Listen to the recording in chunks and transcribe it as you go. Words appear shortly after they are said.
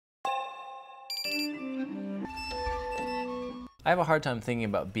I have a hard time thinking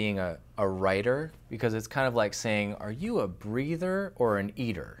about being a writer because it's kind of like saying, are you a breather or an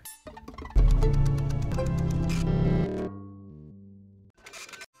eater?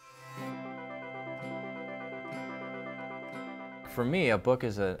 For me, a book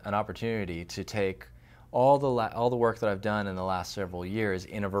is an opportunity to take all the work that I've done in the last several years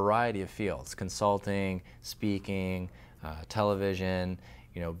in a variety of fields: consulting, speaking, television,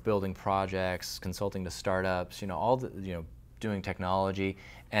 building projects, consulting to startups, doing technology,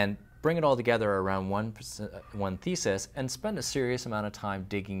 and bring it all together around one thesis and spend a serious amount of time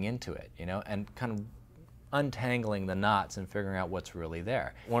digging into it, and kind of untangling the knots and figuring out what's really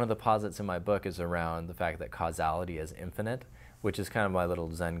there. One of the posits in my book is around the fact that causality is infinite, which is kind of my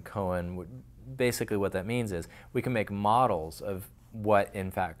little Zen koan. Basically what that means is we can make models of what in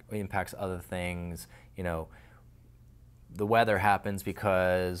fact impacts other things. The weather happens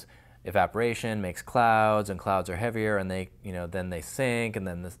because evaporation makes clouds, and clouds are heavier, and they, then they sink, and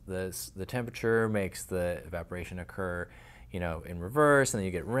then the temperature makes the evaporation occur, in reverse, and then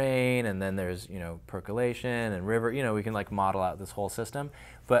you get rain, and then there's, percolation and river. We can like model out this whole system,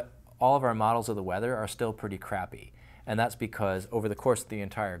 but all of our models of the weather are still pretty crappy. And that's because over the course of the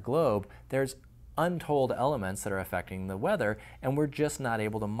entire globe, there's untold elements that are affecting the weather, and we're just not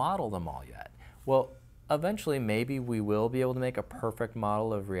able to model them all yet. Well, eventually maybe we will be able to make a perfect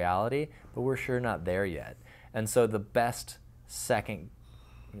model of reality, but we're sure not there yet. And so the best second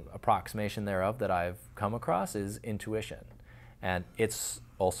approximation thereof that I've come across is intuition. And it's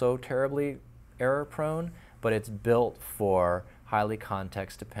also terribly error prone, but it's built for highly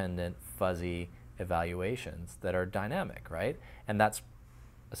context dependent, fuzzy evaluations that are dynamic, right? And that's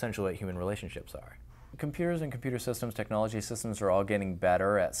essentially what human relationships are. Computers and computer systems, technology systems are all getting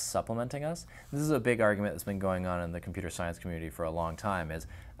better at supplementing us. This is a big argument that's been going on in the computer science community for a long time, is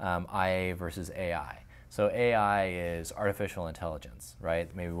IA versus AI. So AI is artificial intelligence,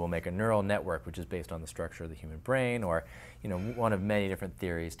 right? Maybe we'll make a neural network which is based on the structure of the human brain, or one of many different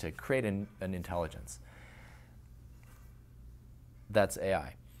theories to create an intelligence. That's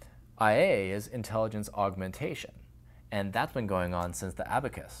AI. IA is intelligence augmentation. And that's been going on since the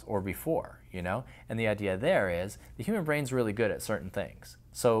abacus or before, And the idea there is the human brain's really good at certain things.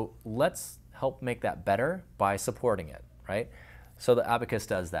 So let's help make that better by supporting it, right? So the abacus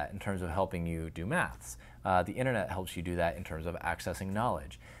does that in terms of helping you do maths. The internet helps you do that in terms of accessing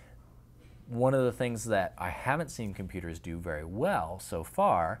knowledge. One of the things that I haven't seen computers do very well so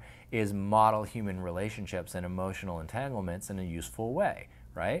far is model human relationships and emotional entanglements in a useful way,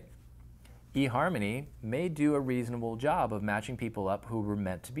 right? eHarmony may do a reasonable job of matching people up who were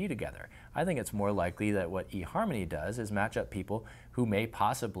meant to be together. I think it's more likely that what eHarmony does is match up people who may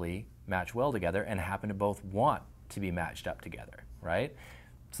possibly match well together and happen to both want to be matched up together, right?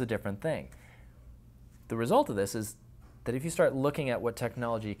 It's a different thing. The result of this is that if you start looking at what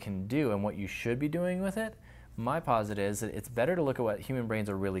technology can do and what you should be doing with it, my posit is that it's better to look at what human brains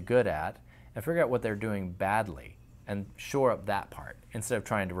are really good at and figure out what they're doing badly and shore up that part instead of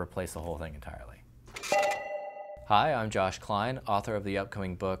trying to replace the whole thing entirely. Hi, I'm Josh Klein, author of the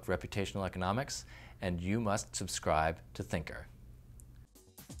upcoming book Reputational Economics, and you must subscribe to THNKR.